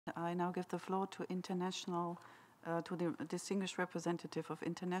I now give the floor to to the distinguished representative of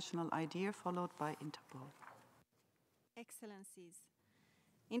International IDEA, followed by Interpol. Excellencies,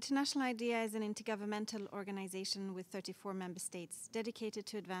 International IDEA is an intergovernmental organization with 34 member states dedicated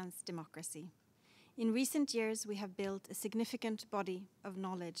to advance democracy. In recent years, we have built a significant body of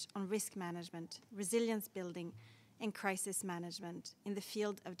knowledge on risk management, resilience building, and crisis management in the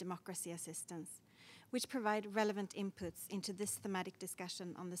field of democracy assistance, which provide relevant inputs into this thematic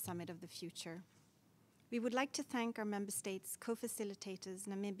discussion on the Summit of the Future. We would like to thank our member states, co-facilitators,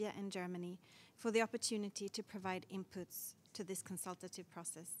 Namibia and Germany, for the opportunity to provide inputs to this consultative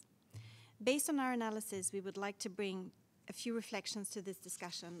process. Based on our analysis, we would like to bring a few reflections to this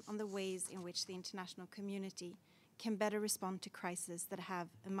discussion on the ways in which the international community can better respond to crises that have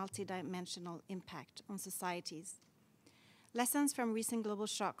a multidimensional impact on societies. Lessons from recent global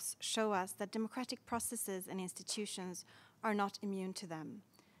shocks show us that democratic processes and institutions are not immune to them.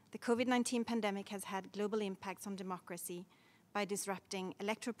 The COVID-19 pandemic has had global impacts on democracy by disrupting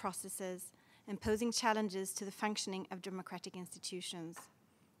electoral processes and posing challenges to the functioning of democratic institutions.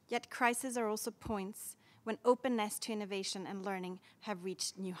 Yet crises are also points when openness to innovation and learning have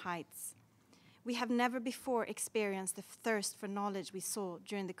reached new heights. We have never before experienced the thirst for knowledge we saw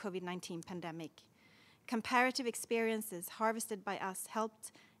during the COVID-19 pandemic. Comparative experiences harvested by us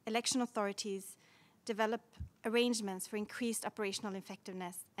helped election authorities develop arrangements for increased operational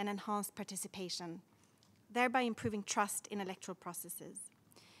effectiveness and enhanced participation, thereby improving trust in electoral processes.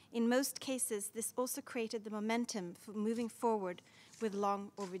 In most cases, this also created the momentum for moving forward with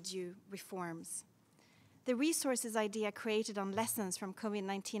long overdue reforms. The resources IDEA created on lessons from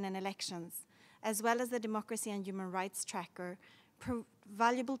COVID-19 and elections, as well as the Democracy and Human Rights Tracker, provide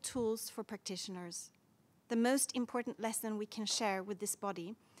valuable tools for practitioners. The most important lesson we can share with this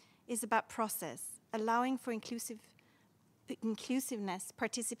body is about process, allowing for inclusiveness,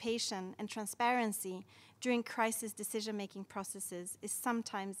 participation, and transparency during crisis decision-making processes is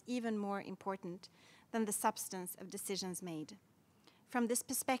sometimes even more important than the substance of decisions made. From this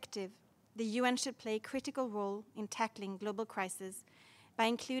perspective, the UN should play a critical role in tackling global crises by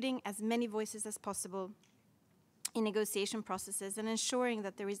including as many voices as possible in negotiation processes and ensuring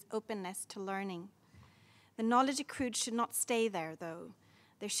that there is openness to learning. The knowledge accrued should not stay there, though.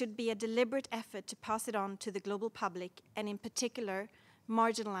 There should be a deliberate effort to pass it on to the global public and, in particular,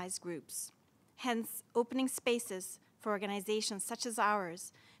 marginalized groups. Hence, opening spaces for organizations such as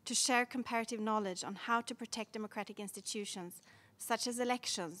ours to share comparative knowledge on how to protect democratic institutions, such as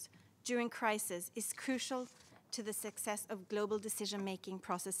elections, during crisis is crucial to the success of global decision-making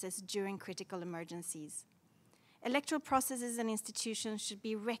processes during critical emergencies. Electoral processes and institutions should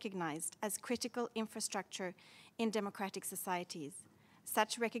be recognized as critical infrastructure in democratic societies.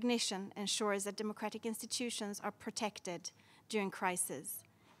 Such recognition ensures that democratic institutions are protected during crisis.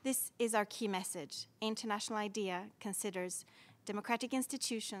 This is our key message. International IDEA considers democratic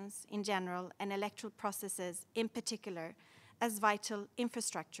institutions in general and electoral processes in particular as vital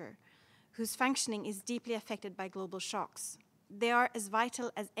infrastructure whose functioning is deeply affected by global shocks. They are as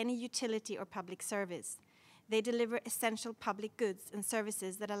vital as any utility or public service. They deliver essential public goods and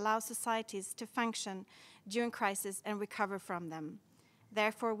services that allow societies to function during crisis and recover from them.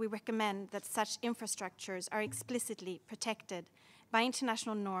 Therefore, we recommend that such infrastructures are explicitly protected by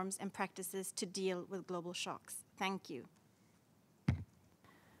international norms and practices to deal with global shocks. Thank you.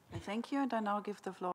 Thank you, and I now give the floor